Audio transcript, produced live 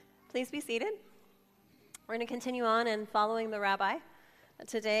Please be seated. We're going to continue on and following the Rabbi.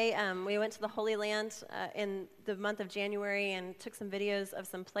 Today, we went to the Holy Land in the month of January and took some videos of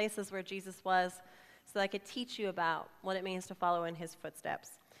some places where Jesus was so that I could teach you about what it means to follow in his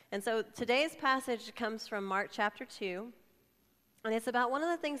footsteps. And so today's passage comes from Mark chapter 2, and it's about one of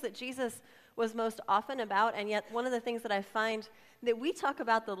the things that Jesus was most often about, and yet one of the things that I find that we talk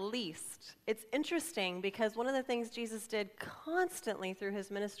about the least. It's interesting because one of the things Jesus did constantly through his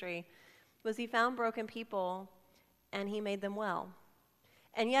ministry was he found broken people and he made them well.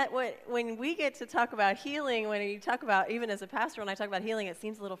 And yet when we get to talk about healing, when you talk about, even as a pastor, when I talk about healing, it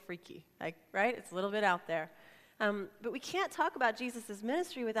seems a little freaky, right? It's a little bit out there. But we can't talk about Jesus'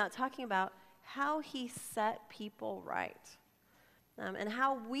 ministry without talking about how he set people right. And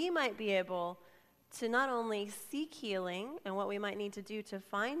how we might be able to not only seek healing and what we might need to do to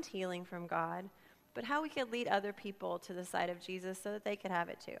find healing from God, but how we could lead other people to the side of Jesus so that they could have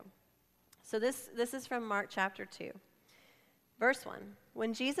it too. So this is from Mark chapter 2. Verse 1,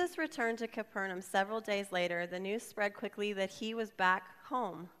 when Jesus returned to Capernaum several days later, the news spread quickly that he was back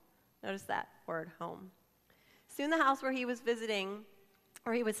home. Notice that word, home. Soon the house where he was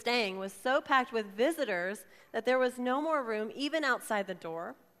staying was so packed with visitors that there was no more room even outside the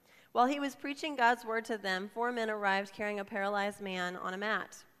door. While he was preaching God's word to them, 4 men arrived carrying a paralyzed man on a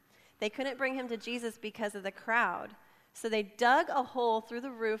mat. They couldn't bring him to Jesus because of the crowd, so they dug a hole through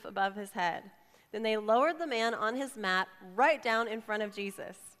the roof above his head. Then they lowered the man on his mat right down in front of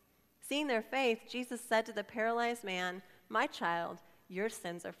Jesus. Seeing their faith, Jesus said to the paralyzed man, "My child, your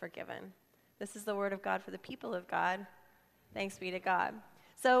sins are forgiven." This is the word of God for the people of God. Thanks be to God.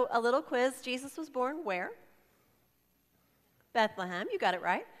 So a little quiz. Jesus was born where? Bethlehem. You got it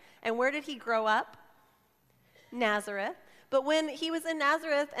right. And where did he grow up? Nazareth. But when he was in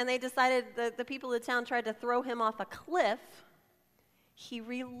Nazareth and they decided, the people of the town tried to throw him off a cliff, he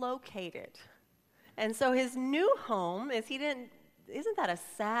relocated. And so his new home isn't that a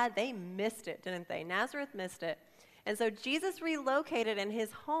sad, they missed it, didn't they? Nazareth missed it. And so Jesus relocated, and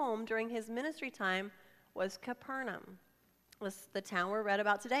his home during his ministry time was Capernaum. Was the town we're read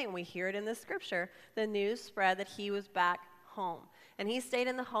about today, and we hear it in the scripture. The news spread that he was back home. And he stayed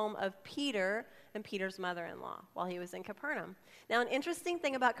in the home of Peter and Peter's mother-in-law while he was in Capernaum. Now, an interesting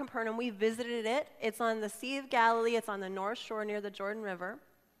thing about Capernaum, we visited it. It's on the Sea of Galilee. It's on the north shore near the Jordan River.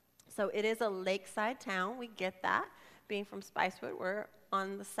 So it is a lakeside town. We get that. Being from Spicewood, we're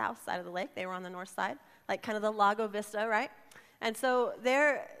on the south side of the lake. They were on the north side, like kind of the Lago Vista, right? And so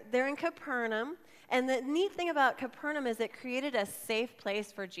they're in Capernaum. And the neat thing about Capernaum is it created a safe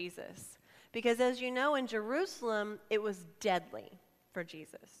place for Jesus. Because as you know, in Jerusalem, it was deadly for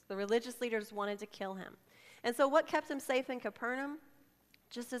Jesus. The religious leaders wanted to kill him. And so what kept him safe in Capernaum?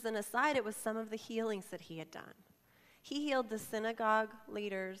 Just as an aside, it was some of the healings that he had done. He healed the synagogue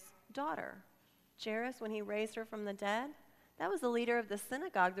leader's daughter. Jairus, when he raised her from the dead, that was the leader of the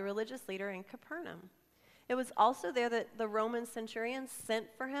synagogue, the religious leader in Capernaum. It was also there that the Roman centurion sent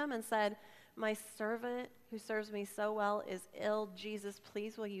for him and said, "My servant who serves me so well is ill. Jesus,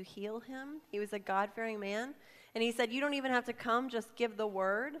 please, will you heal him?" He was a God-fearing man. And he said, "You don't even have to come, just give the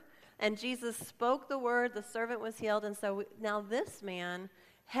word." And Jesus spoke the word, the servant was healed. And so now this man,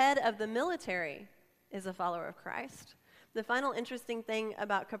 head of the military, is a follower of Christ. The final interesting thing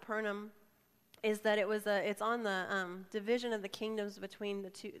about Capernaum is that it's on the division of the kingdoms between the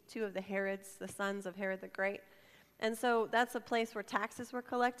two of the Herods, the sons of Herod the Great. And so that's a place where taxes were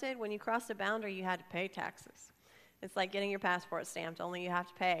collected. When you crossed a boundary, you had to pay taxes. It's like getting your passport stamped, only you have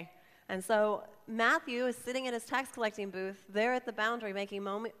to pay. And so Matthew is sitting in his tax collecting booth there at the boundary making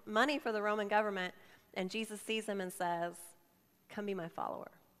money for the Roman government, and Jesus sees him and says, "Come be my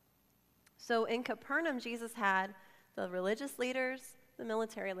follower." So in Capernaum, Jesus had the religious leaders, the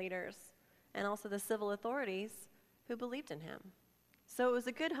military leaders, and also the civil authorities who believed in him. So it was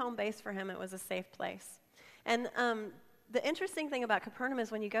a good home base for him. It was a safe place. And the interesting thing about Capernaum is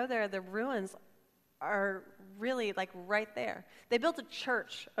when you go there, the ruins are really like right there. They built a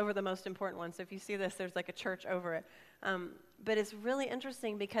church over the most important one. So if you see this, there's like a church over it. But it's really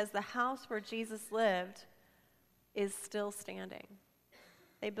interesting because the house where Jesus lived is still standing.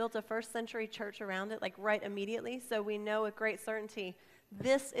 They built a first century church around it, like right immediately. So we know with great certainty,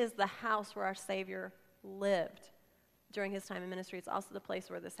 this is the house where our Savior lived during his time in ministry. It's also the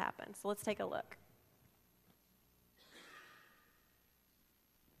place where this happened. So let's take a look.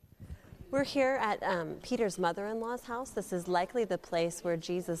 We're here at Peter's mother-in-law's house. This is likely the place where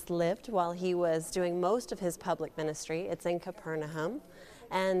Jesus lived while he was doing most of his public ministry. It's in Capernaum.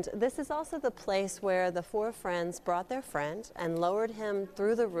 And this is also the place where the 4 friends brought their friend and lowered him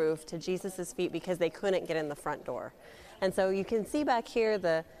through the roof to Jesus' feet because they couldn't get in the front door. And so you can see back here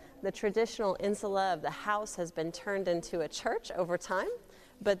the The traditional insula of the house has been turned into a church over time,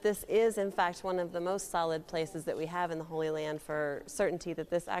 but this is, in fact, one of the most solid places that we have in the Holy Land for certainty that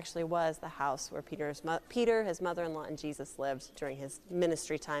this actually was the house where Peter, his mother-in-law, and Jesus lived during his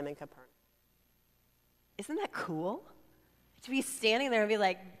ministry time in Capernaum. Isn't that cool? To be standing there and be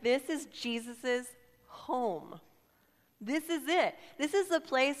like, this is Jesus's home. This is it. This is the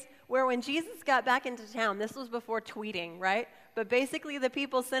place where when Jesus got back into town, this was before tweeting, right? But basically the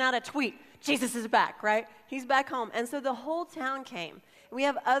people sent out a tweet, Jesus is back, right? He's back home. And so the whole town came. We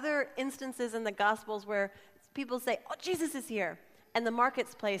have other instances in the Gospels where people say, oh, Jesus is here. And the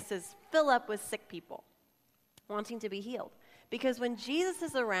marketplaces fill up with sick people wanting to be healed. Because when Jesus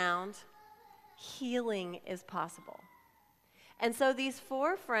is around, healing is possible. And so these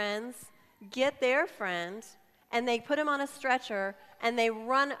 4 friends get their friend, and they put him on a stretcher, and they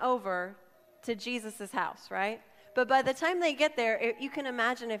run over to Jesus' house, right? But by the time they get there, you can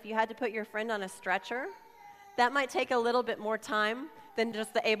imagine if you had to put your friend on a stretcher, that might take a little bit more time than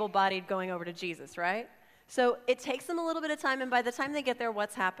just the able-bodied going over to Jesus, right? So it takes them a little bit of time, and by the time they get there,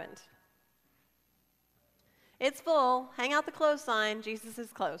 what's happened? It's full. Hang out the close sign. Jesus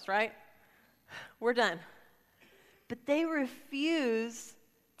is close, right? We're done. But they refuse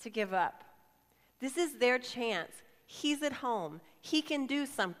to give up. This is their chance. He's at home. He can do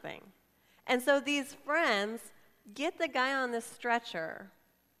something. And so these friends get the guy on the stretcher.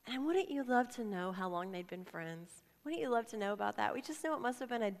 And wouldn't you love to know how long they'd been friends? Wouldn't you love to know about that? We just know it must have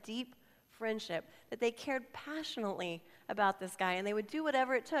been a deep friendship, that they cared passionately about this guy, and they would do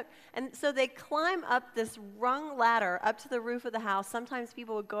whatever it took. And so they climb up this rung ladder up to the roof of the house. Sometimes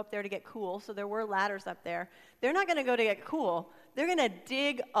people would go up there to get cool, so there were ladders up there. They're not going to go to get cool. They're going to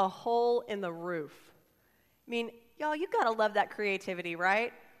dig a hole in the roof. I mean, y'all, you got to love that creativity,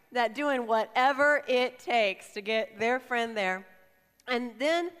 right? That doing whatever it takes to get their friend there. And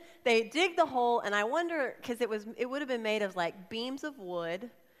then they dig the hole, and I wonder, because it would have been made of like beams of wood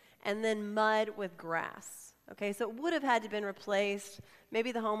and then mud with grass. Okay, so it would have had to been replaced.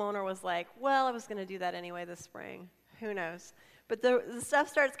 Maybe the homeowner was like, well, I was going to do that anyway this spring. Who knows? But the stuff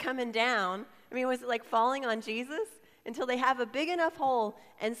starts coming down. I mean, was it like falling on Jesus? Until they have a big enough hole,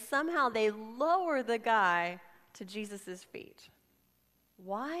 and somehow they lower the guy to Jesus' feet.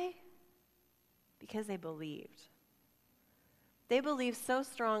 Why? Because they believed. They believed so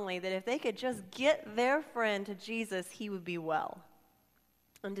strongly that if they could just get their friend to Jesus, he would be well.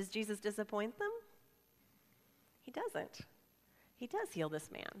 And does Jesus disappoint them? He doesn't. He does heal this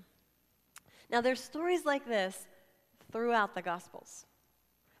man. Now, there's stories like this throughout the Gospels.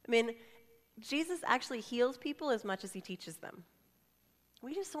 I mean, Jesus actually heals people as much as he teaches them.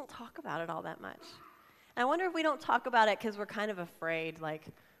 We just don't talk about it all that much. And I wonder if we don't talk about it because we're kind of afraid, like,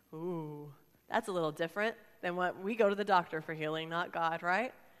 ooh, that's a little different than what we go to the doctor for healing, not God,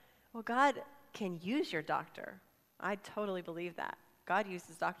 right? Well, God can use your doctor. I totally believe that. God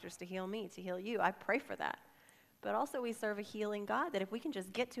uses doctors to heal me, to heal you. I pray for that. But also we serve a healing God that if we can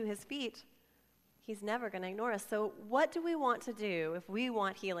just get to his feet, he's never going to ignore us. So what do we want to do if we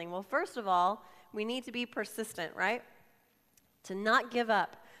want healing? Well, first of all, we need to be persistent, right? To not give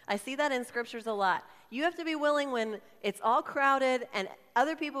up. I see that in scriptures a lot. You have to be willing when it's all crowded and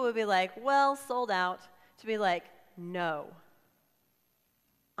other people would be like, well, sold out, to be like, no,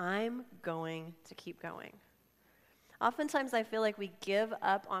 I'm going to keep going. Oftentimes I feel like we give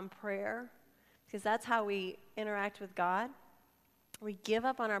up on prayer because that's how we interact with God. We give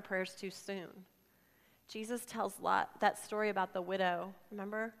up on our prayers too soon. Jesus tells that story about the widow,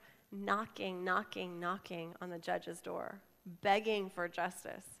 remember? Knocking on the judge's door, begging for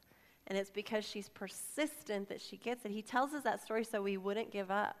justice. And it's because she's persistent that she gets it. He tells us that story so we wouldn't give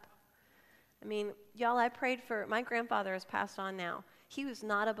up. I mean, y'all, I prayed for, my grandfather has passed on now. He was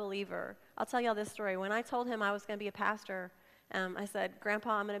not a believer. I'll tell y'all this story. When I told him I was going to be a pastor, I said,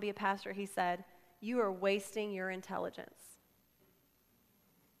 Grandpa, I'm going to be a pastor. He said, you are wasting your intelligence.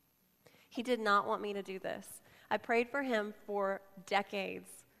 He did not want me to do this. I prayed for him for decades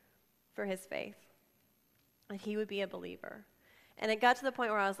for his faith, that he would be a believer. And it got to the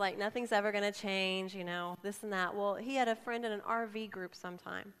point where I was like, nothing's ever going to change, this and that. Well, he had a friend in an RV group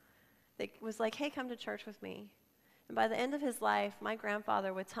sometime that was like, hey, come to church with me. And by the end of his life, my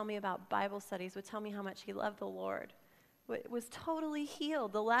grandfather would tell me about Bible studies, would tell me how much he loved the Lord. Was totally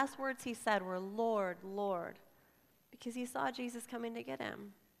healed. The last words he said were, Lord, Lord, because he saw Jesus coming to get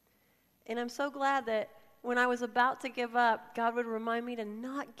him. And I'm so glad that when I was about to give up, God would remind me to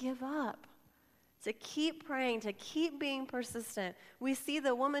not give up, to keep praying, to keep being persistent. We see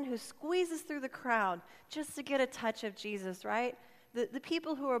the woman who squeezes through the crowd just to get a touch of Jesus, right? The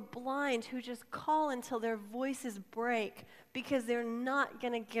people who are blind, who just call until their voices break, because they're not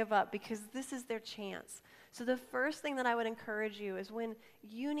going to give up, because this is their chance. So the first thing that I would encourage you is when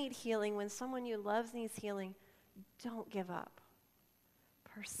you need healing, when someone you love needs healing, don't give up.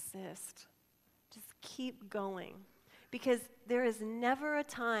 Persist. Just keep going. Because there is never a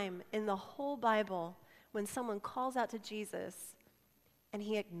time in the whole Bible when someone calls out to Jesus and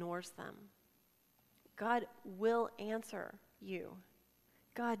he ignores them. God will answer you.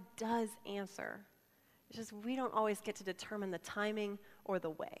 God does answer. It's just we don't always get to determine the timing or the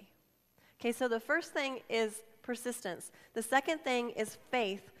way. Okay, so the first thing is persistence. The second thing is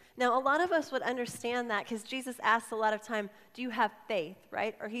faith. Now, a lot of us would understand that because Jesus asks a lot of time, do you have faith,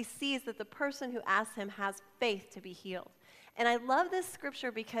 right? Or he sees that the person who asks him has faith to be healed. And I love this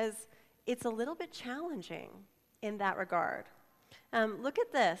scripture because it's a little bit challenging in that regard. Look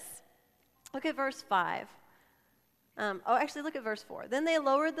at this. Look at verse 5. Look at verse 4. Then they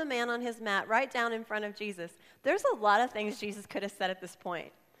lowered the man on his mat right down in front of Jesus. There's a lot of things Jesus could have said at this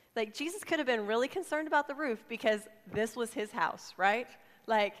point. Like, Jesus could have been really concerned about the roof because this was his house, right?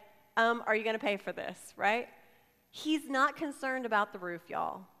 Like, are you going to pay for this, right? He's not concerned about the roof,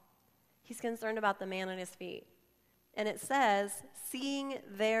 y'all. He's concerned about the man on his feet. And it says, seeing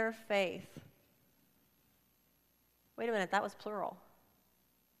their faith. Wait a minute, that was plural.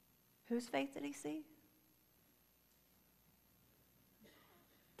 Whose faith did he see?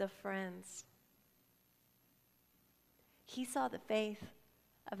 The friends. He saw the faith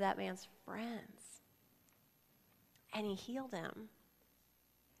of that man's friends. And he healed him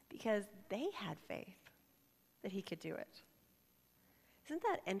because they had faith that he could do it. Isn't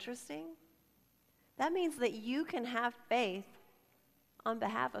that interesting? That means that you can have faith on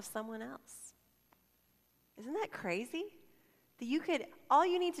behalf of someone else. Isn't that crazy? That all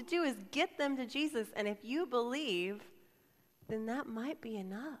you need to do is get them to Jesus, and if you believe, then that might be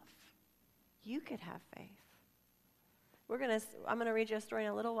enough. You could have faith. I'm going to read you a story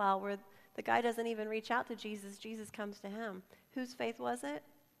in a little while where the guy doesn't even reach out to Jesus. Jesus comes to him. Whose faith was it?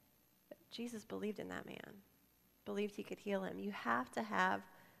 Jesus believed in that man, believed he could heal him. You have to have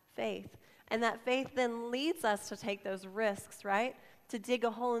faith. And that faith then leads us to take those risks, right? To dig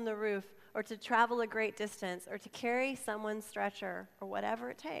a hole in the roof, or to travel a great distance, or to carry someone's stretcher, or whatever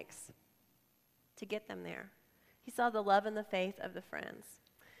it takes to get them there. He saw the love and the faith of the friends.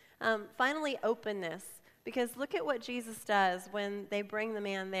 Finally, openness. Because look at what Jesus does when they bring the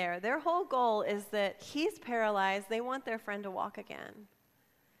man there. Their whole goal is that he's paralyzed. They want their friend to walk again.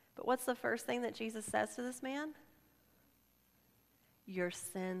 But what's the first thing that Jesus says to this man? Your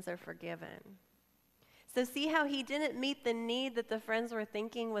sins are forgiven. So see how he didn't meet the need that the friends were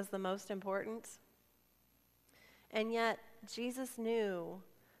thinking was the most important? And yet, Jesus knew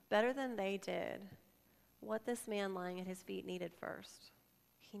better than they did what this man lying at his feet needed first.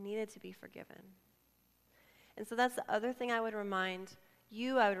 He needed to be forgiven. And so that's the other thing I would remind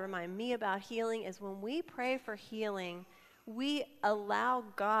me about healing is when we pray for healing, we allow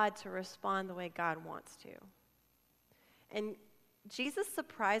God to respond the way God wants to. And Jesus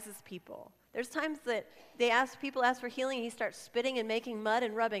surprises people. There's times that people ask for healing, and he starts spitting and making mud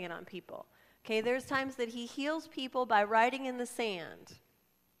and rubbing it on people. Okay, there's times that he heals people by writing in the sand.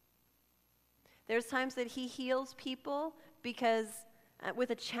 There's times that he heals people because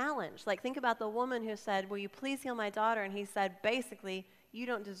with a challenge. Like, think about the woman who said, will you please heal my daughter? And he said, basically, you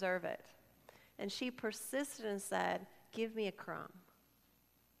don't deserve it. And she persisted and said, give me a crumb.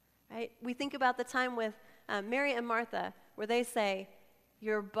 Right? We think about the time with Mary and Martha where they say,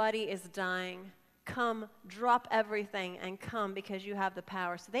 your buddy is dying. Come, drop everything and come because you have the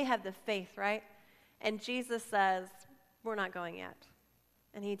power. So they have the faith, right? And Jesus says, we're not going yet.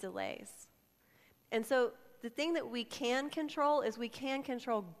 And he delays. And so the thing that we can control is we can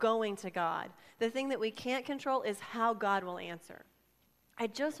control going to God. The thing that we can't control is how God will answer. I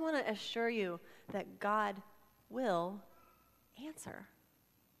just want to assure you that God will answer.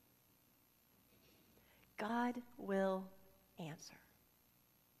 God will answer.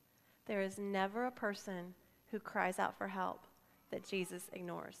 There is never a person who cries out for help that Jesus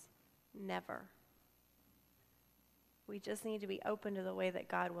ignores. Never. We just need to be open to the way that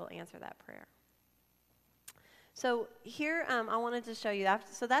God will answer that prayer. So here I wanted to show you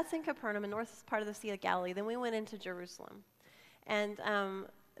that. So that's in Capernaum, the north part of the Sea of Galilee. Then we went into Jerusalem. And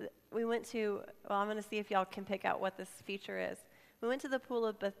we went to, I'm going to see if y'all can pick out what this feature is. We went to the pool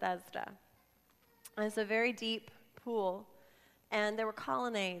of Bethesda. And it's a very deep pool. And there were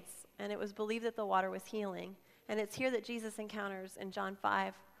colonnades. And it was believed that the water was healing. And it's here that Jesus encounters in John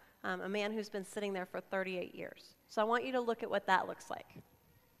 5 a man who's been sitting there for 38 years. So I want you to look at what that looks like.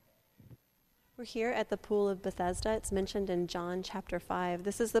 We're here at the Pool of Bethesda. It's mentioned in John chapter 5.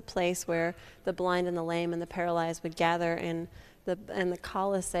 This is the place where the blind and the lame and the paralyzed would gather in the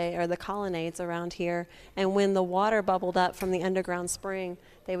Colossae, or the colonnades around here. And when the water bubbled up from the underground spring,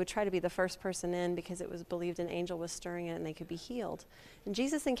 they would try to be the first person in because it was believed an angel was stirring it and they could be healed. And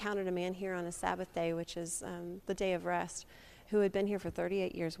Jesus encountered a man here on a Sabbath day, which is the day of rest, who had been here for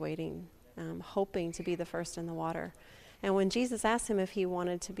 38 years waiting, hoping to be the first in the water. And when Jesus asked him if he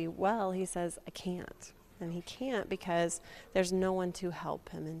wanted to be well, he says, I can't. And he can't because there's no one to help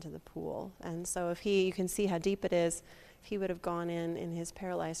him into the pool. And so you can see how deep it is. If he would have gone in his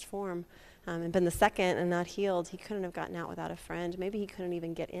paralyzed form and been the second and not healed, he couldn't have gotten out without a friend. Maybe he couldn't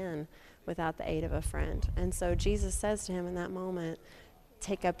even get in without the aid of a friend. And so Jesus says to him in that moment,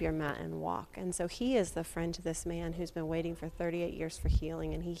 take up your mat and walk. And so he is the friend to this man who's been waiting for 38 years for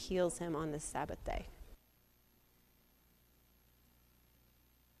healing, and he heals him on this Sabbath day.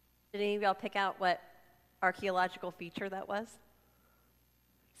 Did any of y'all pick out what archaeological feature that was?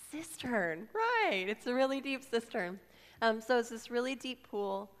 Cistern, right. It's a really deep cistern. So it's this really deep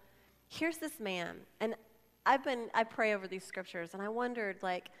pool. Here's this man, and I pray over these scriptures, and I wondered,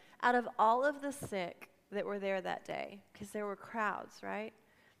 out of all of the sick that were there that day, because there were crowds, right?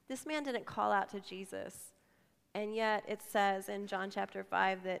 This man didn't call out to Jesus, and yet it says in John chapter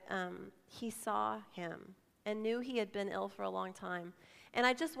 5 that he saw him and knew he had been ill for a long time. And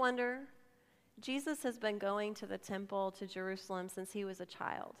I just wonder, Jesus has been going to the temple, to Jerusalem, since he was a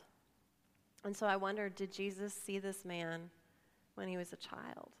child. And so I wonder, did Jesus see this man when he was a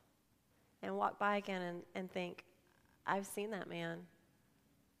child and walk by again and think, I've seen that man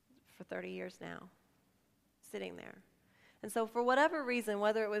for 30 years now, sitting there. And so for whatever reason,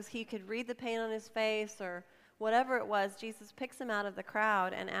 whether it was he could read the pain on his face or whatever it was, Jesus picks him out of the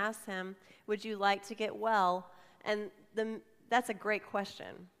crowd and asks him, would you like to get well? And that's a great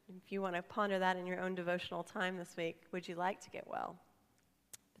question. If you want to ponder that in your own devotional time this week, would you like to get well?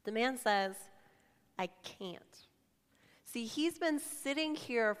 But the man says, I can't. See, he's been sitting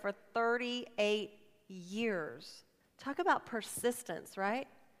here for 38 years. Talk about persistence, right?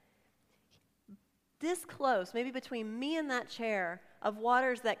 This close, maybe between me and that chair, of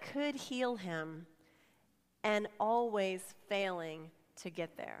waters that could heal him, and always failing to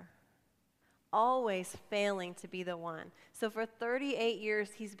get there. Always failing to be the one. So for 38 years,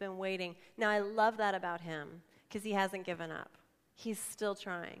 he's been waiting. Now, I love that about him because he hasn't given up. He's still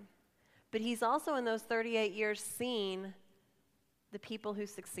trying. But he's also, in those 38 years, seen the people who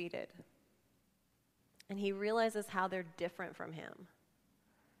succeeded. And he realizes how they're different from him.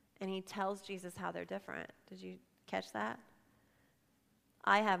 And he tells Jesus how they're different. Did you catch that?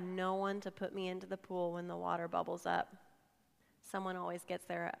 I have no one to put me into the pool when the water bubbles up. Someone always gets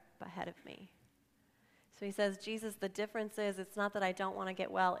there up ahead of me. So he says, Jesus, the difference is it's not that I don't want to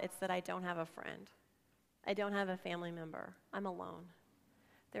get well, it's that I don't have a friend. I don't have a family member. I'm alone.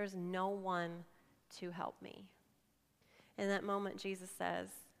 There's no one to help me. In that moment, Jesus says,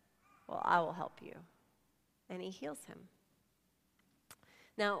 well, I will help you. And he heals him.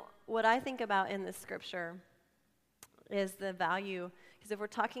 Now, what I think about in this scripture is the value, because if we're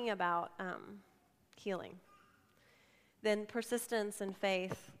talking about healing, then persistence and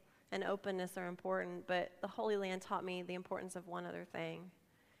faith and openness are important, but the Holy Land taught me the importance of one other thing,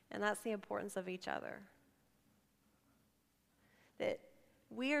 and that's the importance of each other. That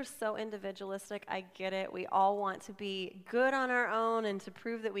we are so individualistic, I get it. We all want to be good on our own and to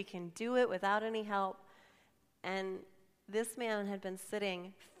prove that we can do it without any help. And this man had been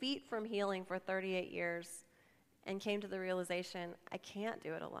sitting feet from healing for 38 years and came to the realization, I can't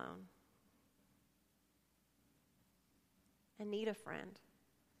do it alone. I need a friend,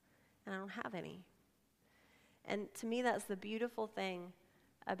 and I don't have any. And to me, that's the beautiful thing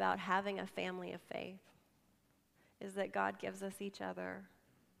about having a family of faith, is that God gives us each other.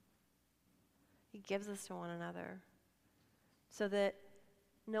 He gives us to one another so that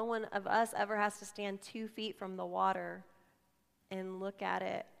no one of us ever has to stand 2 feet from the water and look at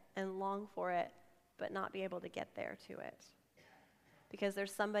it and long for it, but not be able to get there to it. Because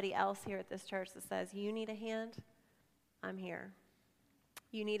there's somebody else here at this church that says, you need a hand? I'm here.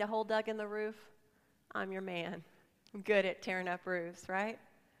 You need a hole dug in the roof? I'm your man. I'm good at tearing up roofs, right?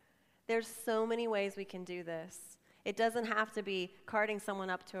 There's so many ways we can do this. It doesn't have to be carting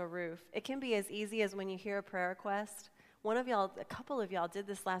someone up to a roof. It can be as easy as when you hear a prayer request. A couple of y'all did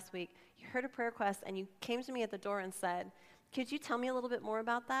this last week. You heard a prayer request and you came to me at the door and said, could you tell me a little bit more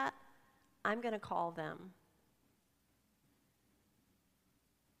about that? I'm going to call them.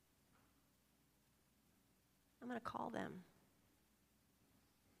 I'm going to call them.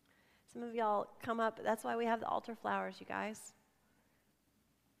 Some of y'all come up. That's why we have the altar flowers, you guys.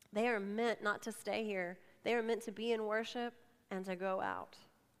 They are meant not to stay here. They are meant to be in worship and to go out.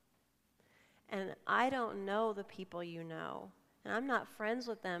 And I don't know the people you know, and I'm not friends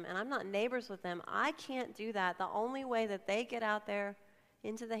with them, and I'm not neighbors with them. I can't do that. The only way that they get out there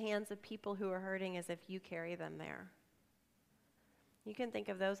into the hands of people who are hurting is if you carry them there. You can think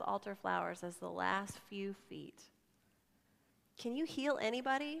of those altar flowers as the last few feet. Can you heal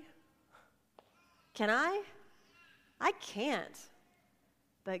anybody? Can I? I can't.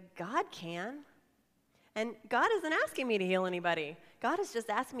 But God can. And God isn't asking me to heal anybody. God is just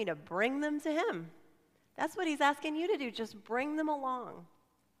asking me to bring them to Him. That's what He's asking you to do. Just bring them along.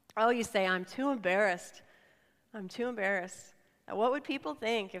 Oh, you say, I'm too embarrassed. I'm too embarrassed. Now, what would people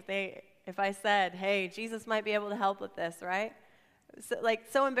think if I said, hey, Jesus might be able to help with this, right?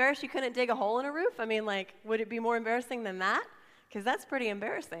 So embarrassed you couldn't dig a hole in a roof? I mean, would it be more embarrassing than that? Because that's pretty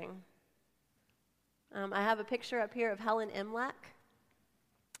embarrassing. I have a picture up here of Helen Imlach.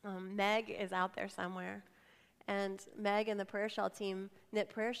 Meg is out there somewhere. And Meg and the prayer shawl team knit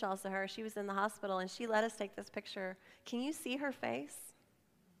prayer shawls to her. She was in the hospital, and she let us take this picture. Can you see her face?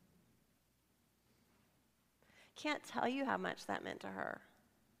 Can't tell you how much that meant to her.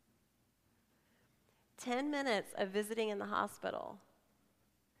 10 minutes of visiting in the hospital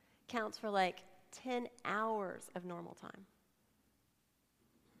counts for 10 hours of normal time.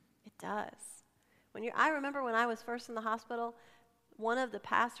 It does. I remember when I was first in the hospital, one of the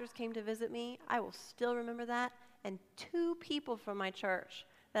pastors came to visit me. I will still remember that. And 2 people from my church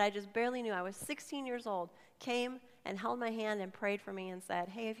that I just barely knew, I was 16 years old, came and held my hand and prayed for me and said,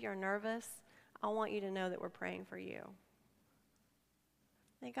 hey, if you're nervous, I want you to know that we're praying for you.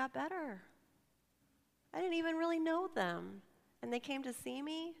 They got better. I didn't even really know them. And they came to see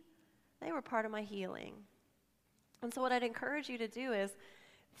me. They were part of my healing. And so what I'd encourage you to do is,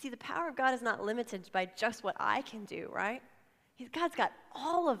 see, the power of God is not limited by just what I can do, right? God's got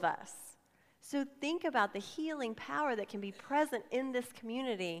all of us. So think about the healing power that can be present in this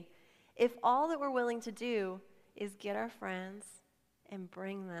community if all that we're willing to do is get our friends and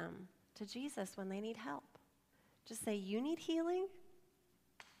bring them to Jesus when they need help. Just say, you need healing?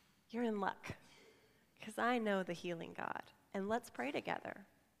 You're in luck, because I know the healing God. And let's pray together.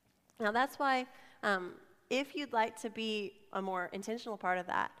 Now that's why if you'd like to be a more intentional part of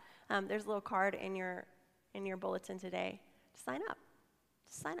that, there's a little card in your bulletin today. Sign up.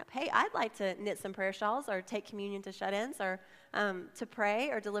 Sign up. Hey, I'd like to knit some prayer shawls or take communion to shut-ins or to pray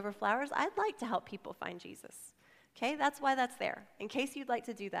or deliver flowers. I'd like to help people find Jesus. Okay, that's why that's there, in case you'd like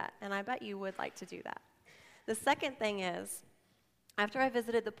to do that, and I bet you would like to do that. The second thing is, after I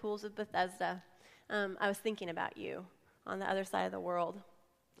visited the pools of Bethesda, I was thinking about you on the other side of the world.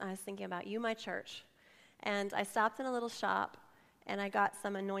 I was thinking about you, my church, and I stopped in a little shop, and I got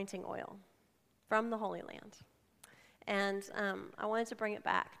some anointing oil from the Holy Land. And I wanted to bring it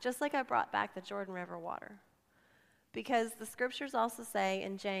back, just like I brought back the Jordan River water. Because the scriptures also say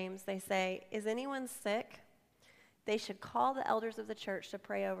in James, they say, is anyone sick? They should call the elders of the church to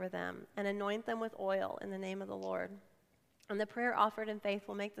pray over them and anoint them with oil in the name of the Lord. And the prayer offered in faith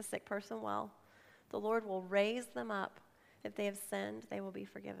will make the sick person well. The Lord will raise them up. If they have sinned, they will be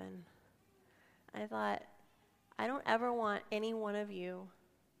forgiven. I thought, I don't ever want any one of you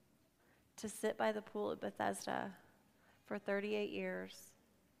to sit by the pool of Bethesda for 38 years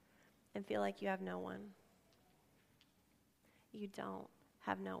and feel like you have no one. You don't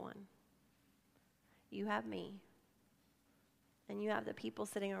have no one. You have me. And you have the people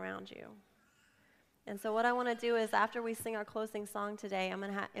sitting around you. And so what I want to do is, after we sing our closing song today, I'm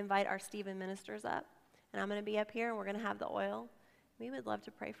going to invite our Stephen ministers up. And I'm going to be up here, and we're going to have the oil. We would love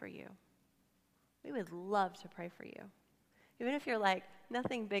to pray for you. We would love to pray for you. Even if you're like,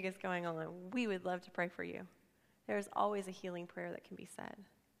 nothing big is going on, we would love to pray for you. There's always a healing prayer that can be said.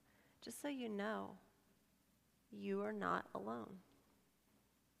 Just so you know, you are not alone.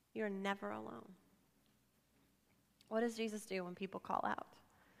 You're never alone. What does Jesus do when people call out?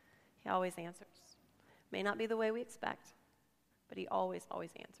 He always answers. May not be the way we expect, but he always,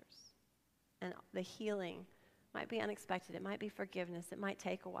 always answers. And the healing might be unexpected. It might be forgiveness. It might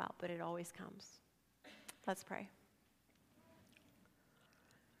take a while, but it always comes. Let's pray.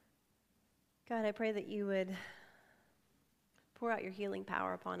 God, I pray that you would pour out your healing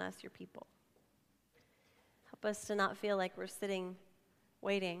power upon us, your people. Help us to not feel like we're sitting,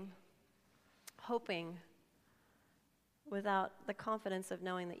 waiting, hoping, without the confidence of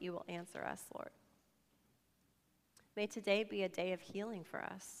knowing that you will answer us, Lord. May today be a day of healing for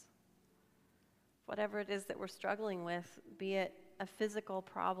us. Whatever it is that we're struggling with, be it a physical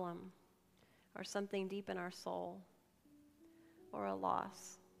problem or something deep in our soul or a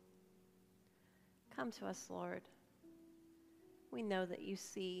loss. Come to us, Lord. we know that you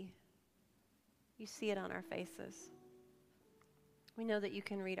see it on our faces. We know that you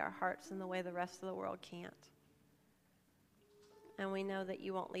can read our hearts in the way the rest of the world can't. And we know that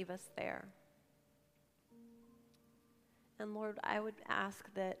you won't leave us there. And Lord, I would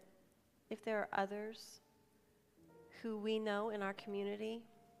ask that if there are others who we know in our community,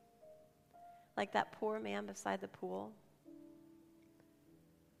 like that poor man beside the pool,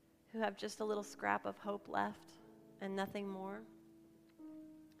 who have just a little scrap of hope left and nothing more,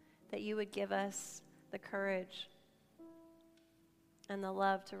 that you would give us the courage and the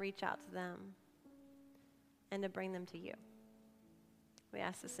love to reach out to them and to bring them to you. We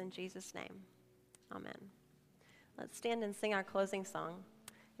ask this in Jesus' name. Amen. Let's stand and sing our closing song.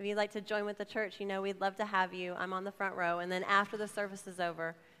 If you'd like to join with the church, we'd love to have you. I'm on the front row. And then after the service is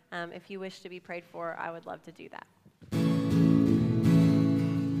over, if you wish to be prayed for, I would love to do that.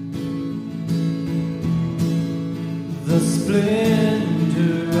 The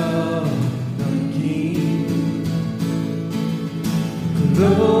splendor of the King,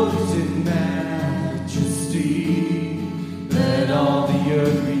 clothed in majesty, let all the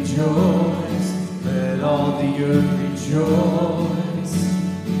earth rejoice, let all the earth rejoice.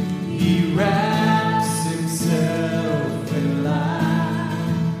 He wraps himself in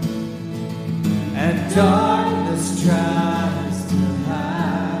light, and darkness tries to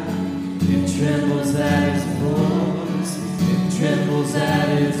hide. It trembles at his voice, it trembles at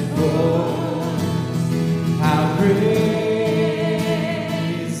his voice. How great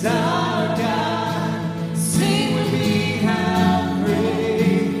is our God, sing with me, how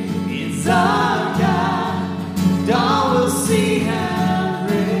great is our God, and all will see how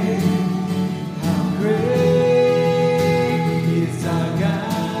great is our God.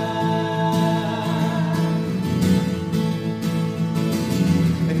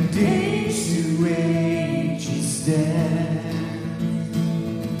 And age to age he stands,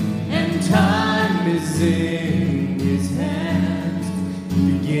 and time is in his hands,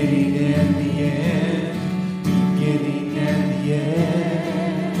 beginning and the end, beginning and the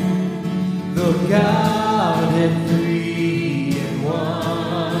end. The Godhead three in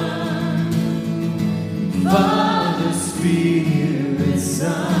one, Father, Spirit,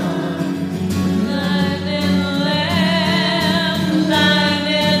 Son, Lion and Lamb, Lion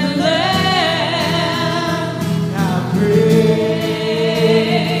and Lamb. How great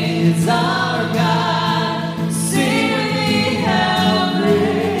is our God, sing with me, how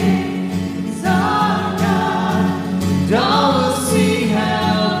great is our God, and all will see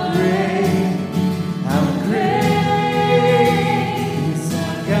how great is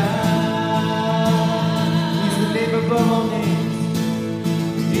our God. He's the name above all names.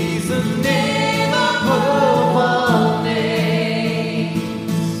 He's the name above all names.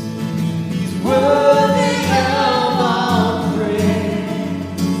 He's worthy of all praise.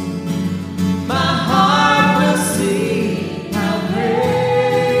 My heart will sing how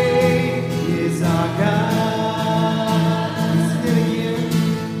great is our God. Sing it again.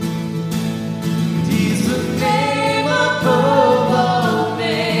 He's the name above all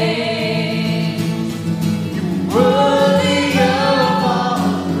names. You're worthy of all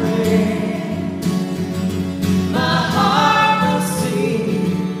praise. My heart will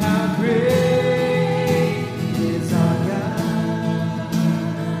sing how great is our God.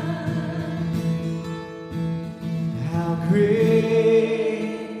 How great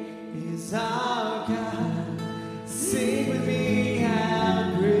is our God. Sing with me,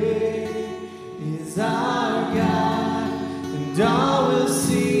 how great is our God, and all will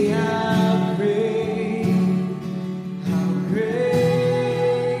see how great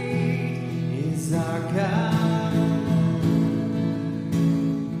is our God.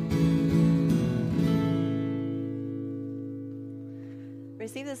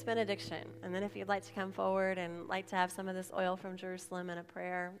 Receive this benediction, and then if you'd like to come forward and like to have some of this oil from Jerusalem and a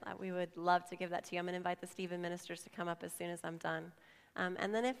prayer, we would love to give that to you. I'm going to invite the Stephen ministers to come up as soon as I'm done.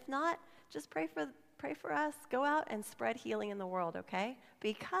 And then if not, just pray for us. Go out and spread healing in the world, okay?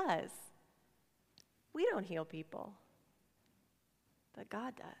 Because we don't heal people, but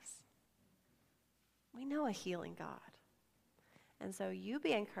God does. We know a healing God. And so you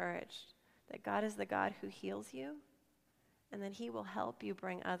be encouraged that God is the God who heals you, and that he will help you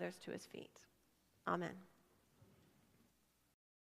bring others to his feet. Amen.